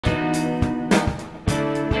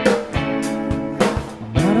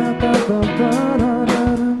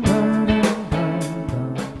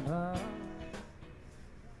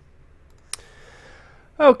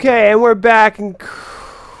Okay, and we're back,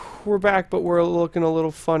 but we're looking a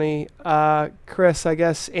little funny. Chris, I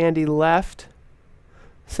guess Andy left,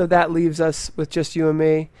 so that leaves us with just you and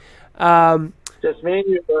me. Just me and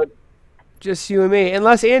you, bud. Just you and me.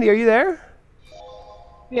 Unless, Andy, are you there?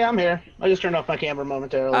 Yeah, I'm here. I just turned off my camera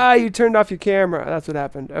momentarily. You turned off your camera. That's what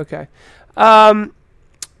happened. Okay.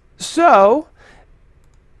 So,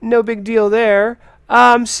 no big deal there.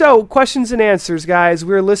 So, questions and answers, guys.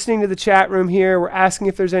 We're listening to the chat room here. We're asking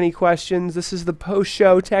if there's any questions. This is the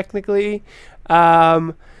post-show, technically.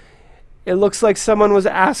 It looks like someone was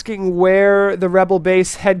asking where the Rebel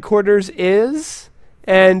Base headquarters is.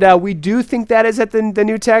 And we do think that is at the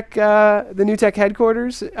NewTek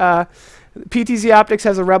headquarters. PTZOptics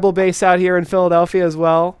has a Rebel Base out here in Philadelphia as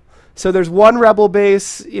well. So there's one Rebel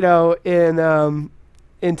Base, in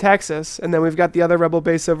Texas, and then we've got the other Rebel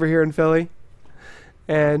Base over here in Philly.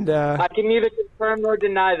 And I can neither confirm nor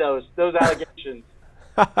deny those allegations.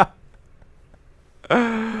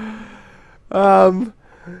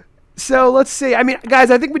 So let's see. I mean,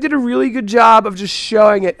 guys, I think we did a really good job of just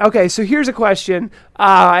showing it. Okay, so here's a question,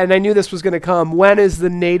 and I knew this was going to come. When is the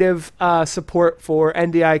native support for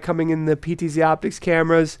NDI coming in the PTZOptics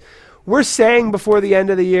cameras? We're saying before the end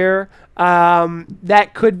of the year.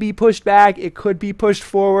 That could be pushed back. It could be pushed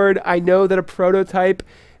forward. I know that a prototype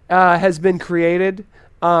has been created,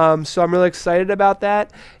 so I'm really excited about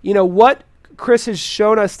that. What Chris has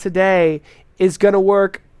shown us today is going to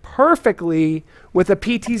work perfectly with a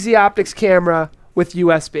PTZOptics camera with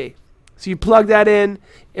USB. So you plug that in,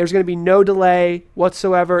 there's going to be no delay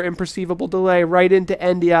whatsoever, imperceivable delay, right into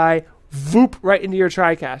NDI, voop, right into your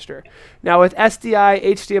TriCaster. Now with SDI,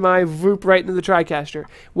 HDMI, voop, right into the TriCaster.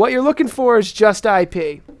 What you're looking for is just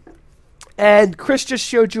IP. And Chris just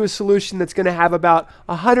showed you a solution that's going to have about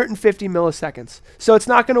 150 milliseconds. So it's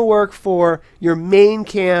not going to work for your main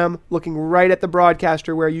cam looking right at the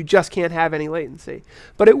broadcaster where you just can't have any latency.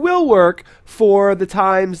 But it will work for the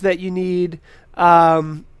times that you need,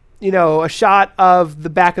 a shot of the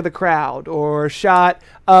back of the crowd, or a shot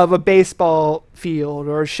of a baseball field,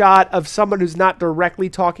 or a shot of someone who's not directly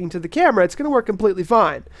talking to the camera. It's going to work completely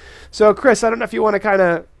fine. So Chris, I don't know if you want to kind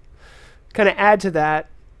of add to that.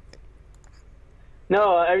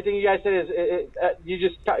 No, everything you guys said is you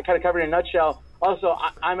just kind of covered in a nutshell. Also,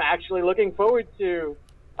 I'm actually looking forward to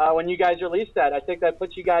when you guys release that. I think that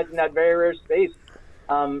puts you guys in that very rare space.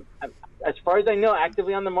 As far as I know,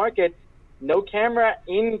 actively on the market, no camera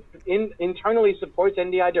internally supports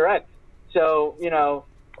NDI Direct. So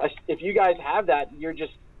if you guys have that, you're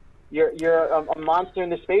a monster in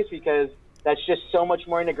the space, because that's just so much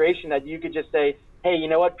more integration that you could just say, hey, you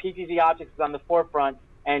know what, PTZOptics is on the forefront.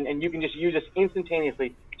 And you can just use this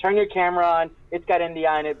instantaneously. Turn your camera on, it's got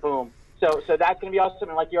NDI in it, boom. So that's going to be awesome.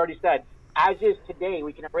 And like you already said, as is today,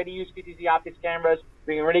 we can already use PTZOptics cameras.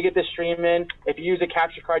 We can already get the stream in. If you use a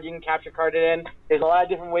capture card, you can capture card it in. There's a lot of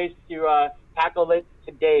different ways to tackle it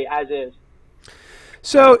today, as is.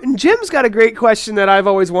 So Jim's got a great question that I've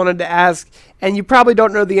always wanted to ask, and you probably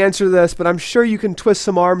don't know the answer to this, but I'm sure you can twist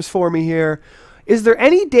some arms for me here. Is there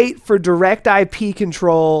any date for direct IP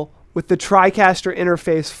control with the TriCaster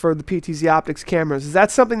interface for the PTZOptics cameras? Is that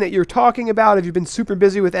something that you're talking about? Have you been super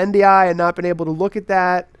busy with NDI and not been able to look at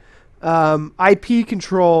that? IP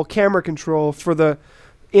control, camera control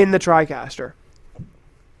in the TriCaster.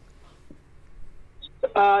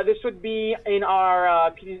 This would be in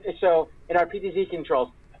our PTZ controls.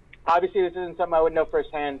 Obviously, this isn't something I would know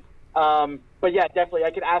firsthand. But yeah, definitely,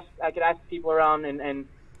 I could ask people around and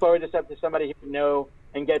forward this up to somebody who would know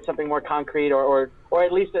and get something more concrete, or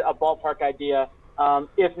at least a ballpark idea.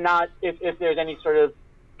 If there's any sort of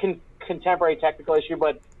contemporary technical issue.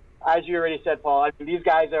 But as you already said, Paul, I mean, these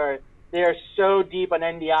guys are so deep on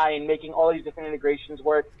NDI and making all these different integrations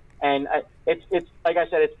work. And it's like I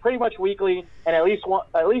said, it's pretty much weekly, and at least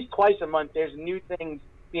twice a month there's new things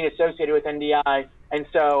being associated with NDI. And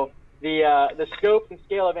so the scope and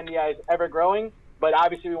scale of NDI is ever growing. But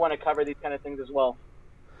obviously we want to cover these kind of things as well.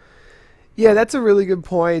 Yeah, that's a really good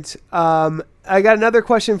point. I got another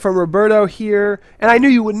question from Roberto here, and I knew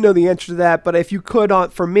you wouldn't know the answer to that, but if you could,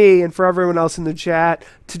 for me and for everyone else in the chat,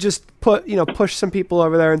 to just push some people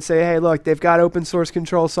over there and say, hey, look, they've got open source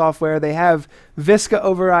control software. They have Visca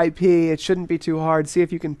over IP. It shouldn't be too hard. See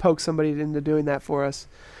if you can poke somebody into doing that for us.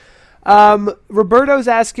 Roberto's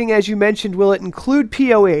asking, as you mentioned, will it include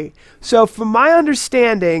PoE? So from my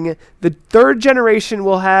understanding, the third generation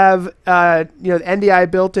will have NDI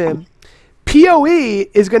built in. PoE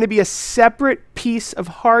is going to be a separate piece of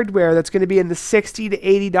hardware that's going to be in the $60 to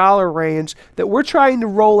 $80 range that we're trying to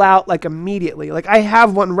roll out like immediately. Like I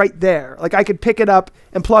have one right there. Like I could pick it up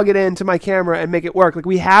and plug it into my camera and make it work. Like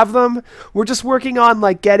we have them. We're just working on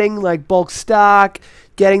like getting like bulk stock,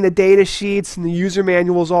 getting the data sheets and the user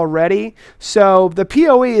manuals already. So the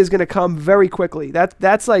PoE is going to come very quickly.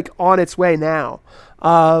 That's like on its way now.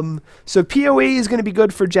 So PoE is going to be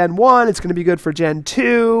good for Gen 1. It's going to be good for Gen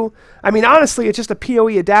 2. I mean, honestly, it's just a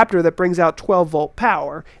PoE adapter that brings out 12-volt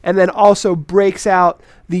power and then also breaks out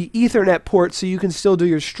the Ethernet port so you can still do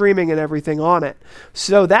your streaming and everything on it.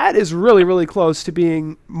 So that is really, really close to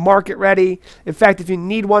being market ready. In fact, if you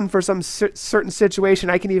need one for some certain situation,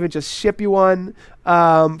 I can even just ship you one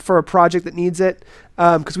for a project that needs it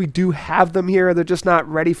because we do have them here. They're just not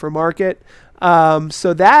ready for market.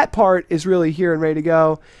 So that part is really here and ready to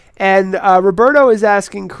go. And Roberto is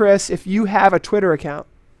asking Chris if you have a Twitter account.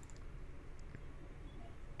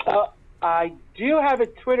 I do have a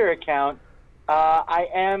Twitter account. I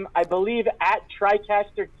am, I believe, at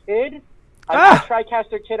TriCaster Kid. I'm at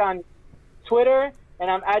TriCaster Kid on Twitter,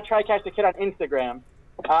 and I'm at TriCaster Kid on Instagram.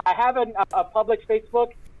 I have a public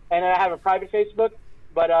Facebook, and I have a private Facebook.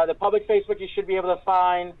 But the public Facebook you should be able to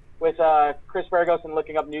find with Chris Burgos and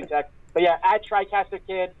looking up NewTek. But yeah, at TriCaster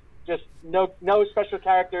Kid, just no special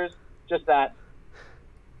characters, just that.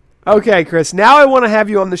 Okay, Chris. Now I want to have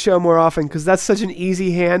you on the show more often because that's such an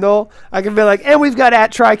easy handle. I can be like, and we've got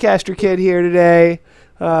at TriCaster Kid here today,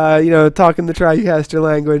 you know, talking the TriCaster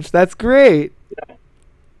language. That's great. Yeah.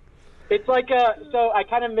 It's like, so I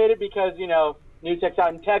kind of made it because, you know, NewTek's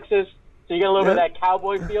out in Texas, so you get a little bit of that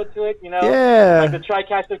cowboy feel to it, you know? Yeah. Like the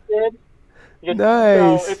TriCaster Kid.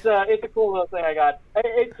 Nice. So it's a cool little thing I got.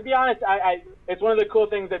 To be honest, it's one of the cool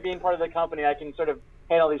things that being part of the company, I can sort of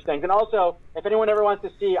handle these things. And also, if anyone ever wants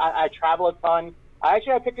to see, I travel a ton. I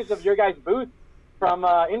actually have pictures of your guys' booth from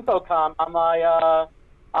Infocom on my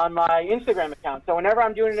Instagram account. So whenever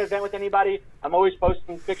I'm doing an event with anybody, I'm always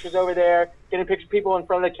posting pictures over there, getting pictures of people in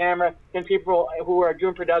front of the camera, getting people who are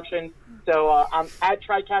doing production. So I'm at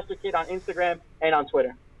TriCaster Kid on Instagram and on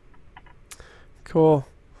Twitter. Cool.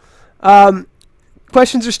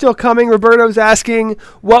 Questions are still coming. Roberto's asking,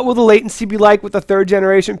 what will the latency be like with the third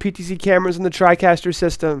generation PTZ cameras in the TriCaster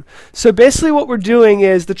system? So basically what we're doing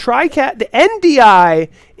is the NDI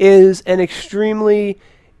is an extremely,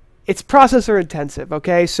 it's processor intensive,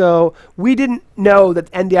 okay? So we didn't know that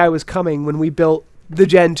NDI was coming when we built the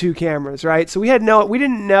Gen 2 cameras, right? So we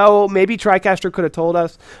didn't know, maybe TriCaster could have told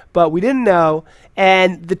us, but we didn't know.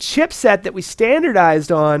 And the chipset that we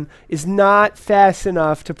standardized on is not fast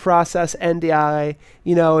enough to process NDI.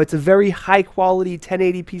 You know, it's a very high quality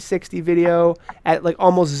 1080p 60 video at like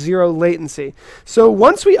almost zero latency. So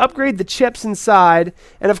once we upgrade the chips inside,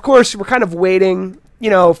 and of course we're kind of waiting, you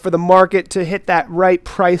know, for the market to hit that right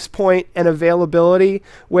price point and availability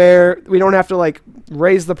where we don't have to like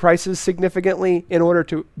raise the prices significantly in order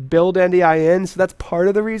to build NDI in. So that's part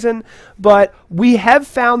of the reason. But we have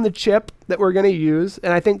found the chip that we're going to use,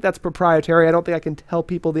 and I think that's proprietary. I don't think I can tell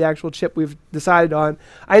people the actual chip we've decided on.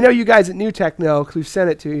 I know you guys at NewTek know because we've sent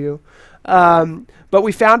it to you. But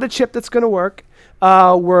we found a chip that's going to work. We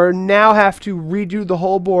now have to redo the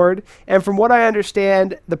whole board. And from what I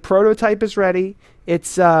understand, the prototype is ready.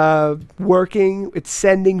 It's working. It's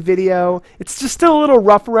sending video. It's just still a little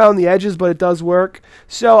rough around the edges, but it does work.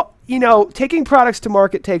 So, you know, taking products to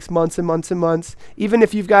market takes months and months and months. Even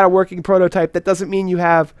if you've got a working prototype, that doesn't mean you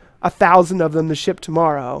have 1,000 of them to ship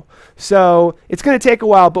tomorrow. So it's going to take a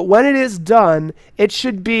while, but when it is done, it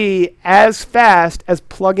should be as fast as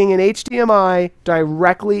plugging an HDMI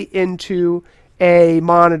directly into a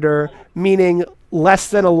monitor, meaning less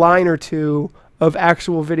than a line or two of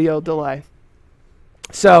actual video delay.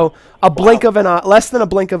 So a blink of an eye, less than a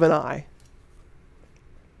blink of an eye.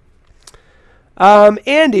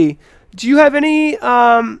 Andy, do you have any,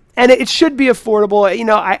 and it should be affordable. You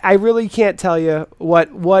know, I really can't tell you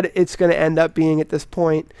what it's going to end up being at this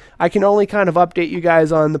point. I can only kind of update you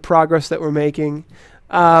guys on the progress that we're making.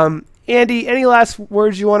 Andy, any last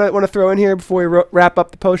words you want to throw in here before we wrap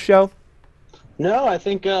up the post show? No, I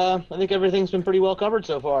think everything's been pretty well covered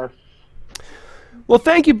so far. Well,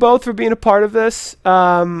 thank you both for being a part of this. You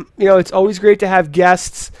know, it's always great to have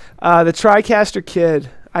guests. The TriCaster Kid,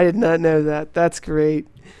 I did not know that. That's great.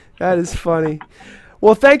 That is funny.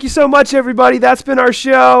 Well, thank you so much, everybody. That's been our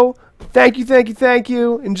show. Thank you, thank you, thank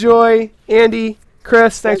you. Enjoy. Andy,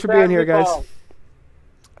 Chris, thanks for being here, guys. All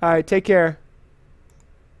right, take care.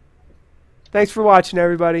 Thanks for watching,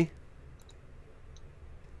 everybody.